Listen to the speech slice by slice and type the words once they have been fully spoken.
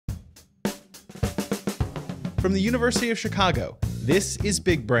From the University of Chicago, this is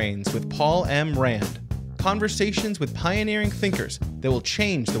Big Brains with Paul M. Rand. Conversations with pioneering thinkers that will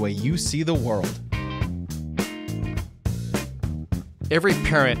change the way you see the world. Every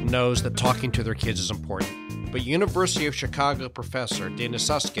parent knows that talking to their kids is important, but University of Chicago professor Dana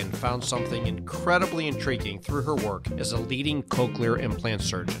Suskind found something incredibly intriguing through her work as a leading cochlear implant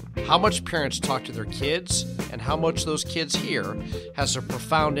surgeon. How much parents talk to their kids and how much those kids hear has a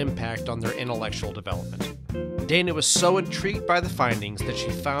profound impact on their intellectual development. Dana was so intrigued by the findings that she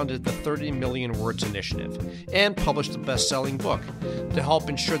founded the 30 Million Words Initiative and published a best-selling book to help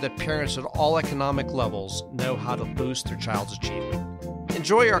ensure that parents at all economic levels know how to boost their child's achievement.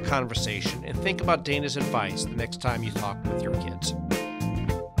 Enjoy our conversation and think about Dana's advice the next time you talk with your kids.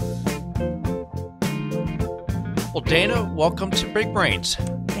 Well, Dana, welcome to Big Brains.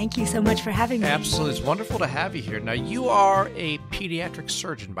 Thank you so much for having me. Absolutely. It's wonderful to have you here. Now, you are a pediatric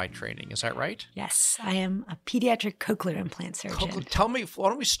surgeon by training. Is that right? Yes, I am a pediatric cochlear implant surgeon. Tell me, why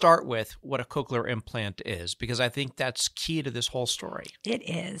don't we start with what a cochlear implant is? Because I think that's key to this whole story. It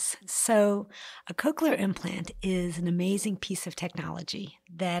is. So a cochlear implant is an amazing piece of technology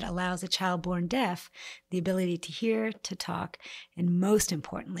that allows a child born deaf the ability to hear, to talk, and most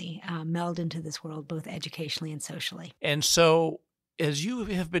importantly, meld into this world both educationally and socially. And so, as you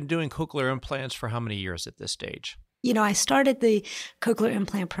have been doing cochlear implants for how many years at this stage? You know, I started the cochlear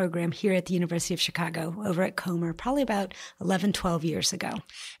implant program here at the University of Chicago over at Comer probably about 11, 12 years ago.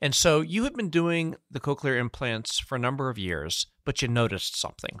 And so you have been doing the cochlear implants for a number of years, but you noticed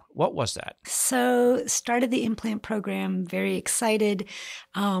something. What was that? So started the implant program, very excited,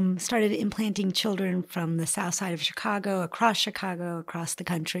 started implanting children from the south side of Chicago, across the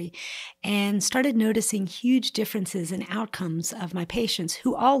country, and started noticing huge differences in outcomes of my patients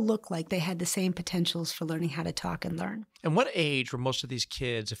who all looked like they had the same potentials for learning how to talk and learn. And what age were most of these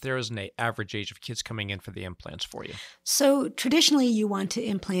kids, if there is an average age of kids coming in for the implants for you? So traditionally, you want to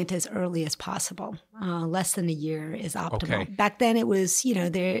implant as early as possible. Less than a year is optimal. Okay. Back then, it was,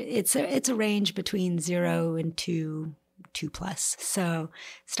 it's a range between 0 and 2+ So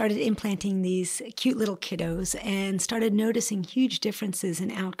started implanting these cute little kiddos and started noticing huge differences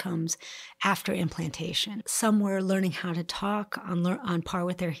in outcomes after implantation. Some were learning how to talk on par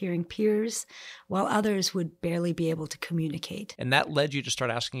with their hearing peers, while others would barely be able to communicate. And that led you to start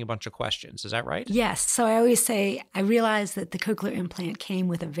asking a bunch of questions. Is that right? Yes. So I always say, I realized that the cochlear implant came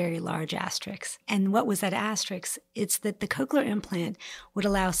with a very large asterisk. And what was that asterisk? It's that the cochlear implant would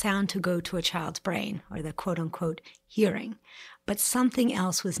allow sound to go to a child's brain, or the quote-unquote hearing. But something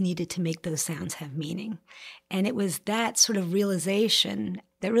else was needed to make those sounds have meaning. And it was that sort of realization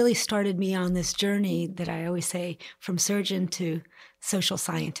that really started me on this journey that I always say, from surgeon to social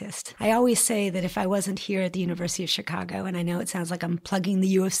scientist. I always say that if I wasn't here at the University of Chicago, and I know it sounds like I'm plugging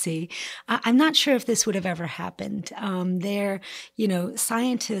the UFC, I'm not sure if this would have ever happened.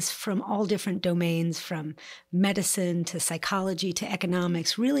 Scientists from all different domains, from medicine to psychology to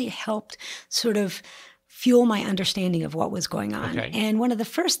economics, really helped sort of fuel my understanding of what was going on. Okay. And one of the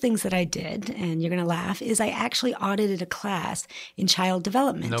first things that I did, and you're going to laugh, is I actually audited a class in child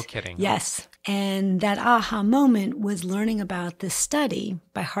development. No kidding. Yes. And that aha moment was learning about this study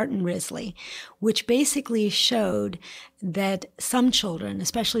by Hart and Risley, which basically showed that some children,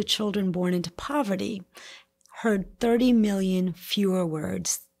 especially children born into poverty, heard 30 million fewer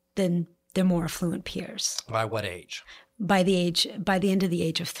words than their more affluent peers. By what age? By the end of the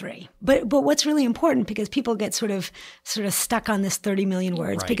age of 3. But what's really important, because people get sort of stuck on this 30 million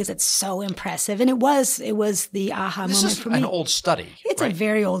words, right, because it's so impressive. And it was the aha moment for me. This is an old study. It's right? a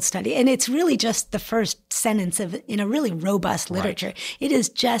very old study. And it's really just the first sentence in a really robust literature. Right. It is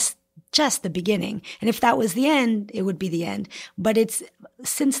just the beginning. And if that was the end, it would be the end. But it's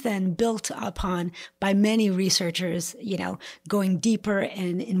since then built upon by many researchers, going deeper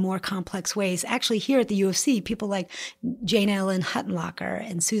and in more complex ways. Actually, here at the U of C, people like Jane Ellen Huttenlocher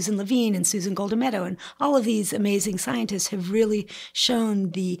and Susan Levine and Susan Goldameadow and all of these amazing scientists have really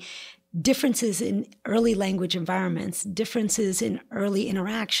shown the differences in early language environments, differences in early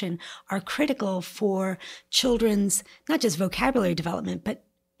interaction are critical for children's not just vocabulary development, but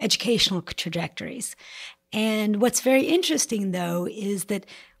educational trajectories. And what's very interesting, though, is that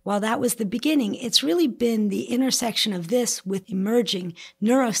while that was the beginning, it's really been the intersection of this with emerging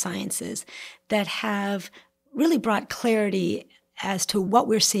neurosciences that have really brought clarity as to what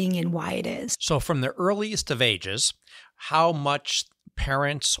we're seeing and why it is. So from the earliest of ages, how much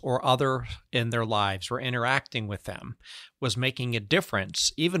parents or other in their lives were interacting with them was making a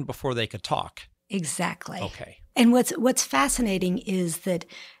difference even before they could talk. Exactly. Okay. And what's fascinating is that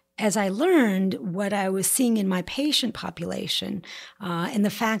as I learned what I was seeing in my patient population, and the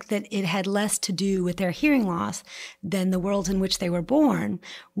fact that it had less to do with their hearing loss than the world in which they were born,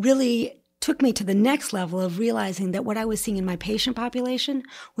 really took me to the next level of realizing that what I was seeing in my patient population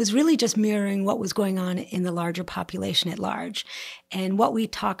was really just mirroring what was going on in the larger population at large. And what we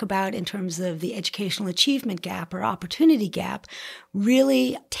talk about in terms of the educational achievement gap or opportunity gap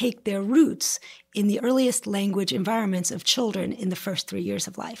really take their roots in the earliest language environments of children in the first 3 years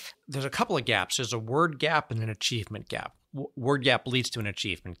of life. There's a couple of gaps. There's a word gap and an achievement gap. Word gap leads to an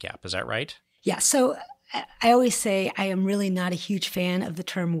achievement gap. Is that right? Yeah. So I always say I am really not a huge fan of the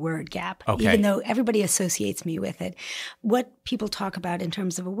term word gap, Okay. even though everybody associates me with it. What people talk about in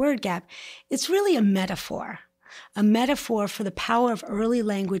terms of a word gap, it's really a metaphor for the power of early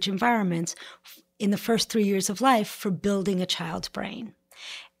language environments in the first 3 years of life for building a child's brain.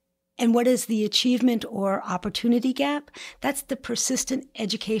 And what is the achievement or opportunity gap? That's the persistent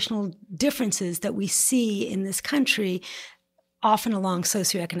educational differences that we see in this country, often along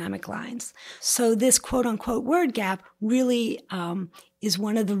socioeconomic lines. So this quote-unquote word gap really is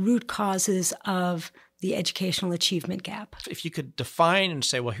one of the root causes of the educational achievement gap. If you could define and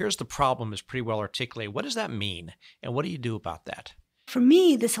say, well, here's the problem is pretty well articulated, what does that mean? And what do you do about that? For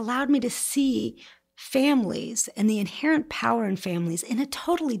me, this allowed me to see families and the inherent power in families in a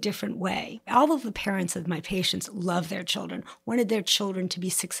totally different way. All of the parents of my patients love their children, wanted their children to be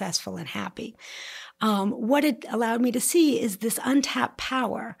successful and happy. What it allowed me to see is this untapped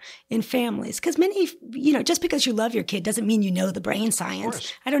power in families. Because many, just because you love your kid doesn't mean you know the brain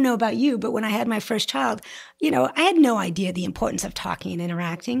science. I don't know about you, but when I had my first child, I had no idea the importance of talking and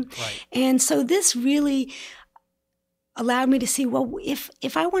interacting. Right. And so this really allowed me to see, well,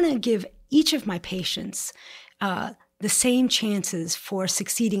 if I want to give each of my patients the same chances for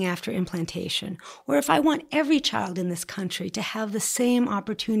succeeding after implantation, or if I want every child in this country to have the same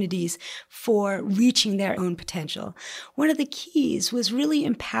opportunities for reaching their own potential, one of the keys was really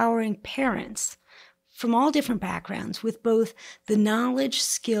empowering parents from all different backgrounds with both the knowledge,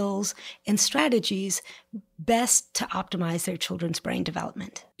 skills, and strategies best to optimize their children's brain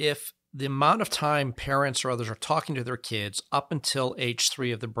development. If the amount of time parents or others are talking to their kids up until age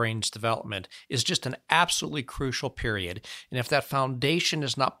 3 of the brain's development is just an absolutely crucial period. And if that foundation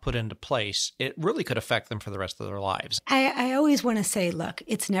is not put into place, it really could affect them for the rest of their lives. I always want to say, look,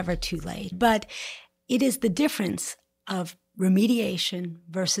 it's never too late, but it is the difference of remediation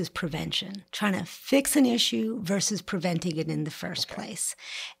versus prevention, trying to fix an issue versus preventing it in the first place.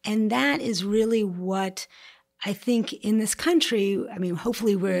 And that is really what I think in this country,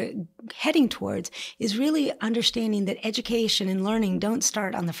 hopefully we're heading towards, is really understanding that education and learning don't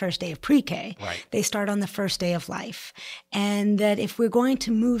start on the first day of pre-K. Right. They start on the first day of life. And that if we're going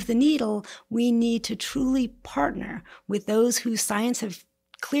to move the needle, we need to truly partner with those whose science have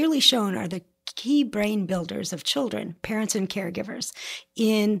clearly shown are the key brain builders of children, parents and caregivers,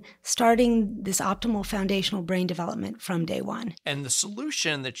 in starting this optimal foundational brain development from day one. And the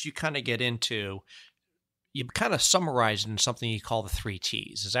solution that you kind of get into, you kind of summarize it in something you call the 3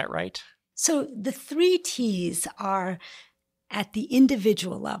 T's. Is that right? So the 3 T's are, at the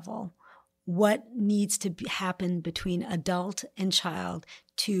individual level, what needs to happen between adult and child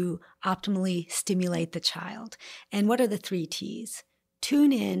to optimally stimulate the child. And what are the 3 T's?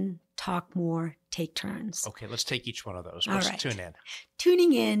 Tune in, talk more, take turns. Okay, let's take each one of those. What's All right. tune in?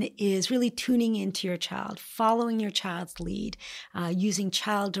 Tuning in is really tuning into your child, following your child's lead, using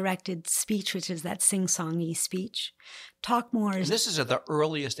child-directed speech, which is that sing-songy speech. Talk more is... And this is at the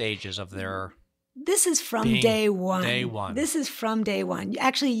earliest ages of their... This is from day one. Day one. This is from day one.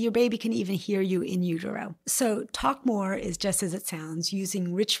 Actually, your baby can even hear you in utero. So talk more is just as it sounds,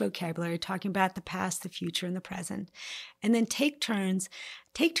 using rich vocabulary, talking about the past, the future, and the present. And then take turns.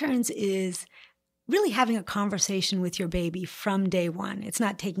 Take turns is really having a conversation with your baby from day one. It's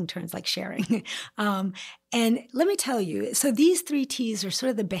not taking turns like sharing. And let me tell you, so these 3 T's are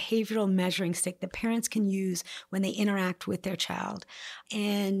sort of the behavioral measuring stick that parents can use when they interact with their child.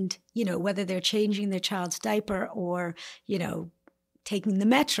 And, whether they're changing their child's diaper or, taking the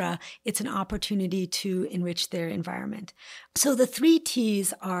Metra, it's an opportunity to enrich their environment. So the 3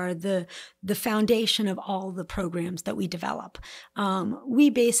 T's are the foundation of all the programs that we develop. We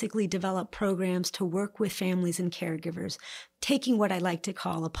basically develop programs to work with families and caregivers, taking what I like to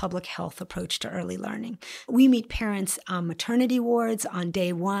call a public health approach to early learning. We meet parents on maternity wards on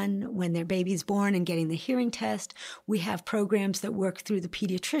day one when their baby's born and getting the hearing test. We have programs that work through the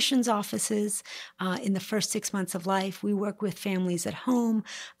pediatrician's offices in the first 6 months of life. We work with families at home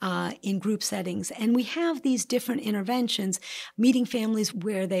in group settings. And we have these different interventions meeting families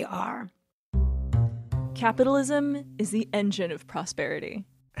where they are. Capitalism is the engine of prosperity.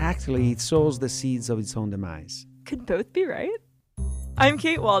 Actually, it sows the seeds of its own demise. Could both be right? I'm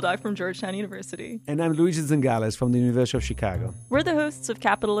Kate Waldock from Georgetown University. And I'm Luigi Zingales from the University of Chicago. We're the hosts of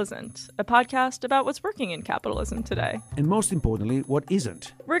Capital Isn't, a podcast about what's working in capitalism today. And most importantly, what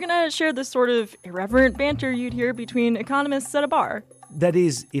isn't. We're going to share this sort of irreverent banter you'd hear between economists at a bar. That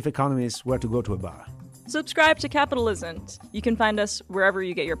is, if economists were to go to a bar. Subscribe to Capital Isn't. You can find us wherever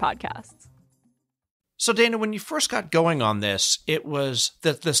you get your podcasts. So, Dana, when you first got going on this, it was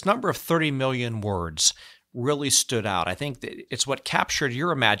that this number of 30 million words really stood out. I think that it's what captured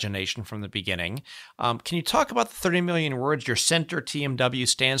your imagination from the beginning. Can you talk about the 30 million words? Your center, TMW,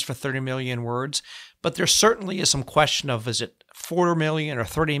 stands for 30 million words, but there certainly is some question of, is it 4 million or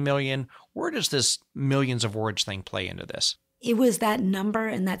 30 million? Where does this millions of words thing play into this? It was that number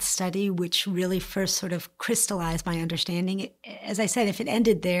and that study which really first sort of crystallized my understanding. As I said, if it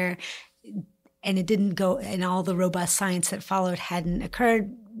ended there and it didn't go, and all the robust science that followed hadn't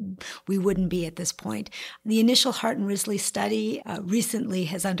occurred, we wouldn't be at this point. The initial Hart and Risley study recently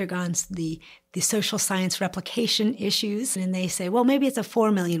has undergone the social science replication issues, and they say, well, maybe it's a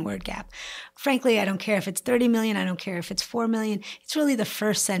 4 million word gap. Frankly, I don't care if it's 30 million. I don't care if it's 4 million. It's really the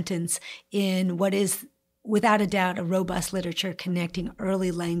first sentence in what is, without a doubt, a robust literature connecting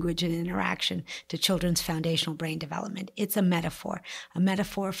early language and interaction to children's foundational brain development. It's a metaphor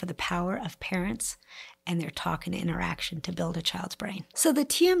for the power of parents and their talk and interaction to build a child's brain. So the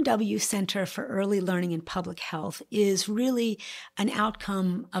TMW Center for Early Learning and Public Health is really an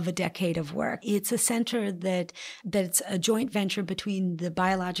outcome of a decade of work. It's a center that's a joint venture between the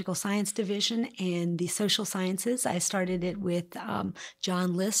Biological Science Division and the Social Sciences. I started it with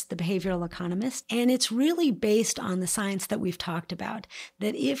John List, the behavioral economist, and it's really based on the science that we've talked about,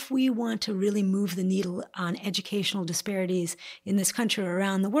 that if we want to really move the needle on educational disparities in this country or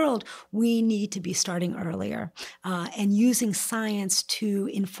around the world, we need to be starting earlier and using science to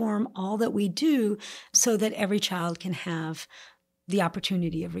inform all that we do so that every child can have the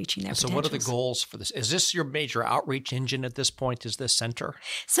opportunity of reaching their potentials. So what are the goals for this? Is this your major outreach engine at this point, is this center?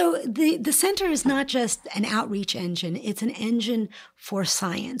 So the center is not just an outreach engine, it's an engine for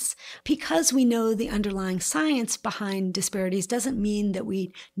science. Because we know the underlying science behind disparities doesn't mean that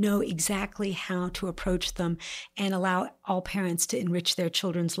we know exactly how to approach them and allow all parents to enrich their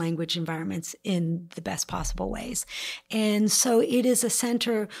children's language environments in the best possible ways. And so it is a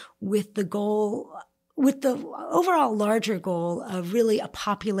center with the overall larger goal of really a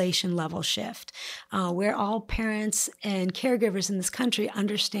population level shift, where all parents and caregivers in this country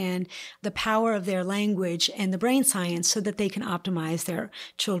understand the power of their language and the brain science so that they can optimize their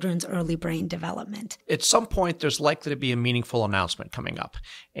children's early brain development. At some point, there's likely to be a meaningful announcement coming up,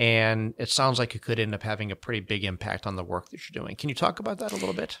 and it sounds like it could end up having a pretty big impact on the work that you're doing. Can you talk about that a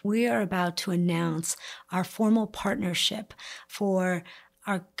little bit? We are about to announce our formal partnership for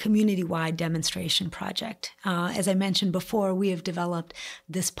our community-wide demonstration project. As I mentioned before, we have developed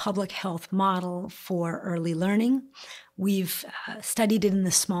this public health model for early learning. We've studied it in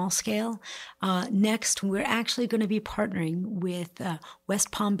the small scale. Next, we're actually going to be partnering with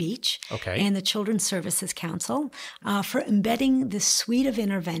West Palm Beach and the Children's Services Council for embedding this suite of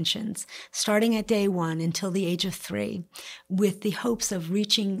interventions starting at day 1 until the age of 3 with the hopes of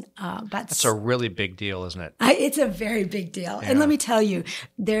reaching That's a really big deal, isn't it? It's a very big deal. Yeah. And let me tell you,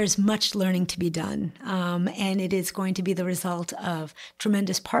 there's much learning to be done. And it is going to be the result of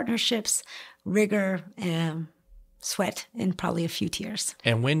tremendous partnerships, rigor, sweat, and probably a few tears.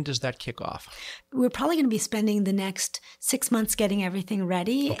 And when does that kick off? We're probably going to be spending the next 6 months getting everything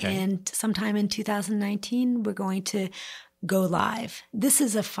ready. And sometime in 2019, we're going to go live. This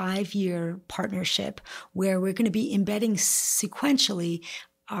is a 5-year partnership where we're going to be embedding sequentially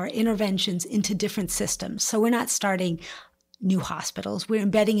our interventions into different systems. So we're not starting new hospitals. We're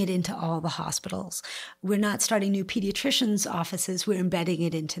embedding it into all the hospitals. We're not starting new pediatricians' offices. We're embedding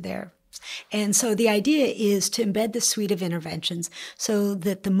it into there. And so the idea is to embed the suite of interventions so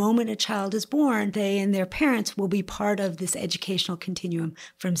that the moment a child is born, they and their parents will be part of this educational continuum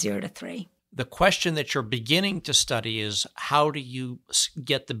from 0 to 3. The question that you're beginning to study is, how do you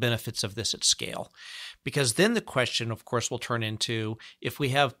get the benefits of this at scale? Because then the question, of course, will turn into, if we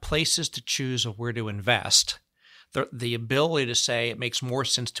have places to choose of where to invest, the ability to say it makes more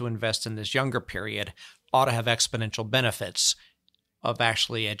sense to invest in this younger period ought to have exponential benefits of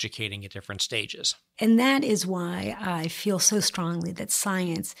actually educating at different stages. And that is why I feel so strongly that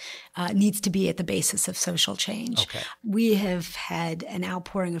science needs to be at the basis of social change. Okay. We have had an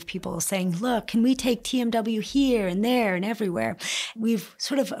outpouring of people saying, look, can we take TMW here and there and everywhere? We've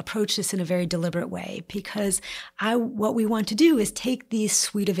sort of approached this in a very deliberate way because what we want to do is take these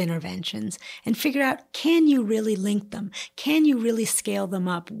suite of interventions and figure out, can you really link them? Can you really scale them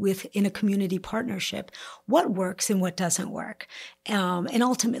up in a community partnership? What works and what doesn't work? And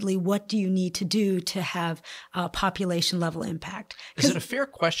ultimately, what do you need to do to have a population level impact? Is it a fair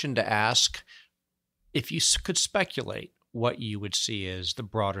question to ask, if you could speculate what you would see as the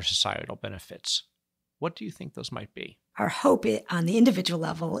broader societal benefits? What do you think those might be? Our hope on the individual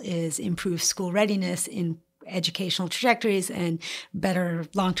level is improved school readiness, in educational trajectories, and better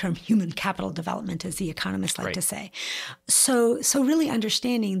long-term human capital development, as the economists like to say. So really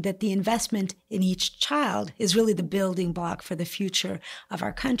understanding that the investment in each child is really the building block for the future of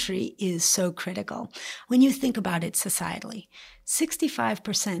our country is so critical. When you think about it societally,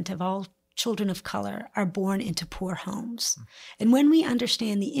 65% of all children of color are born into poor homes. And when we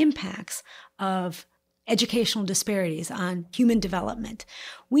understand the impacts of educational disparities on human development,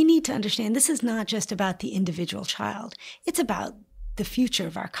 we need to understand this is not just about the individual child. It's about the future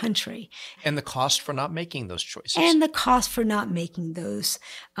of our country. And the cost for not making those choices. And the cost for not making those.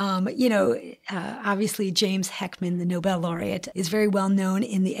 Obviously, James Heckman, the Nobel laureate, is very well known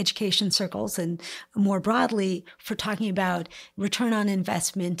in the education circles and more broadly for talking about return on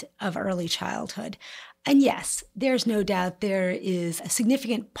investment of early childhood. And yes, there's no doubt there is a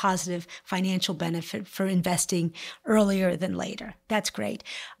significant positive financial benefit for investing earlier than later. That's great.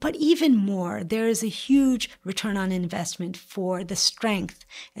 But even more, there is a huge return on investment for the strength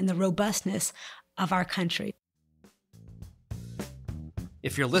and the robustness of our country.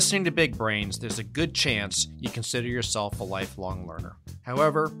 If you're listening to Big Brains, there's a good chance you consider yourself a lifelong learner.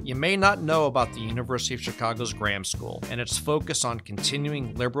 However, you may not know about the University of Chicago's Graham School and its focus on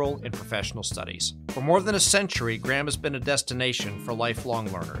continuing liberal and professional studies. For more than a century, Graham has been a destination for lifelong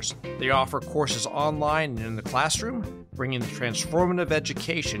learners. They offer courses online and in the classroom, bringing the transformative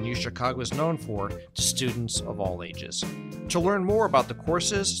education UChicago is known for to students of all ages. To learn more about the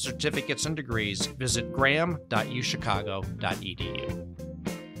courses, certificates, and degrees, visit graham.uchicago.edu.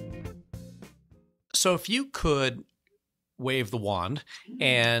 So if you could wave the wand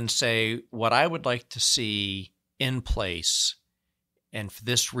and say, what I would like to see in place, and for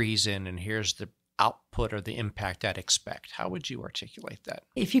this reason, and here's the output or the impact I'd expect, how would you articulate that?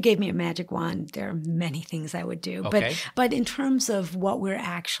 If you gave me a magic wand, there are many things I would do. Okay. But in terms of what we're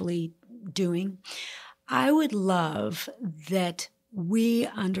actually doing, I would love that we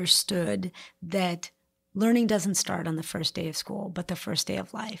understood that learning doesn't start on the first day of school, but the first day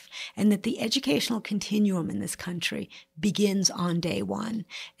of life. And that the educational continuum in this country begins on day one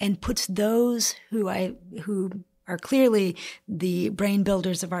and puts those who are clearly the brain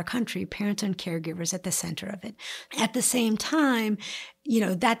builders of our country, parents and caregivers, at the center of it. At the same time,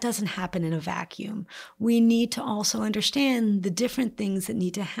 that doesn't happen in a vacuum. We need to also understand the different things that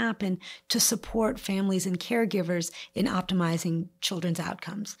need to happen to support families and caregivers in optimizing children's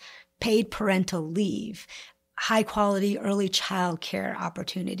outcomes. Paid parental leave, high quality early child care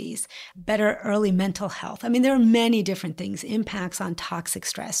opportunities, better early mental health. I mean, there are many different things, impacts on toxic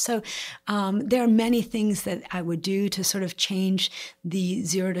stress. So there are many things that I would do to sort of change the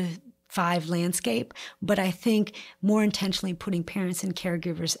 0 to 5 landscape, but I think more intentionally putting parents and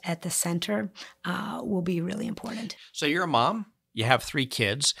caregivers at the center will be really important. So you're a mom, you have 3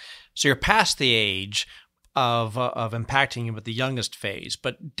 kids, so you're past the age of impacting with the youngest phase.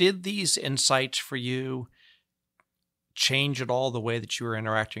 But did these insights for you change at all the way that you were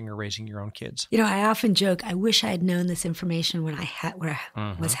interacting or raising your own kids? I often joke, I wish I had known this information when I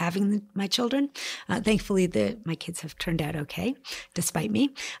was having my children. Thankfully, my kids have turned out okay, despite me.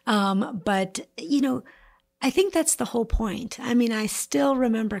 But I think that's the whole point. I mean, I still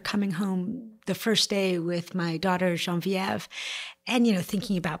remember coming home the first day with my daughter, Geneviève, and,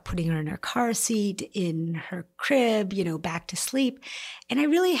 thinking about putting her in her car seat, in her crib, back to sleep. And I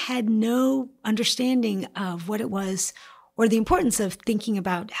really had no understanding of what it was or the importance of thinking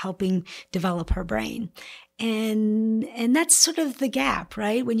about helping develop her brain. And that's sort of the gap,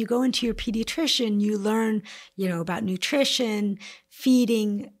 right? When you go into your pediatrician, you learn, about nutrition,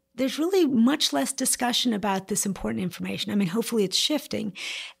 feeding. There's really much less discussion about this important information. I mean, hopefully it's shifting.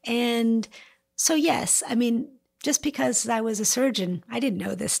 And so, yes, I mean, just because I was a surgeon, I didn't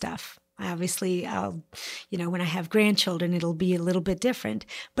know this stuff. Obviously, when I have grandchildren, it'll be a little bit different.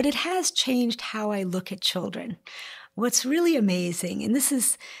 But it has changed how I look at children. What's really amazing, and this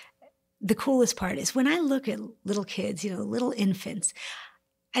is the coolest part, is when I look at little kids, little infants,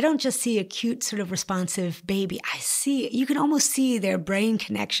 I don't just see a cute sort of responsive baby. You can almost see their brain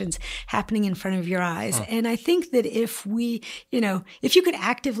connections happening in front of your eyes. And I think that if you could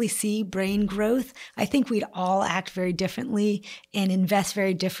actively see brain growth, I think we'd all act very differently and invest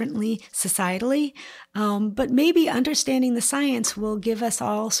very differently societally. But maybe understanding the science will give us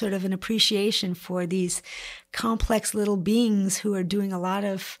all sort of an appreciation for these complex little beings who are doing a lot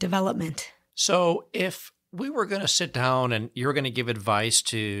of development. So if we were going to sit down and you're going to give advice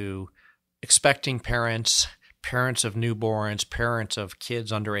to expecting parents, parents of newborns, parents of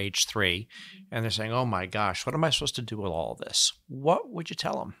kids under age 3, and they're saying, oh my gosh, what am I supposed to do with all this? What would you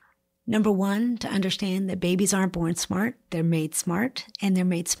tell them? Number one, to understand that babies aren't born smart, they're made smart, and they're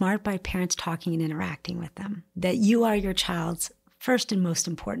made smart by parents talking and interacting with them. That you are your child's first and most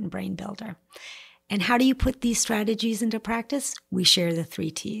important brain builder. And how do you put these strategies into practice? We share the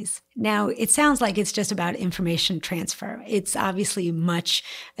 3 T's. Now, it sounds like it's just about information transfer. It's obviously much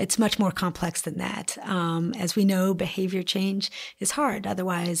more complex than that. As we know, behavior change is hard.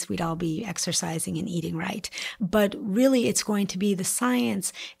 Otherwise, we'd all be exercising and eating right. But really, it's going to be the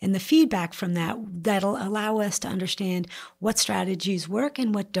science and the feedback from that'll allow us to understand what strategies work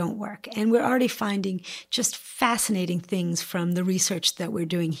and what don't work. And we're already finding just fascinating things from the research that we're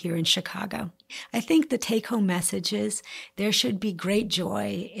doing here in Chicago. I think the take-home message is there should be great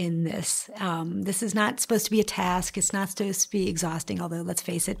joy in this. This is not supposed to be a task. It's not supposed to be exhausting, although let's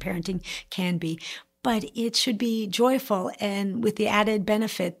face it, parenting can be. But it should be joyful and with the added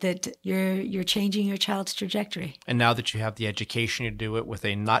benefit that you're changing your child's trajectory. And now that you have the education to do it with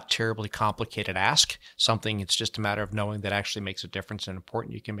a not terribly complicated ask, something it's just a matter of knowing that actually makes a difference and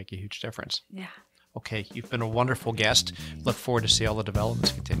important, you can make a huge difference. Yeah. Okay, you've been a wonderful guest. Look forward to see all the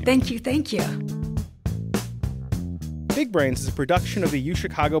developments continue. Thank you. Big Brains is a production of the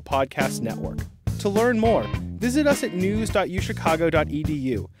UChicago Podcast Network. To learn more, visit us at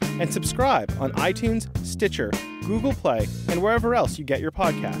news.uchicago.edu and subscribe on iTunes, Stitcher, Google Play, and wherever else you get your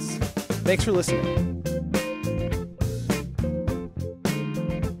podcasts. Thanks for listening.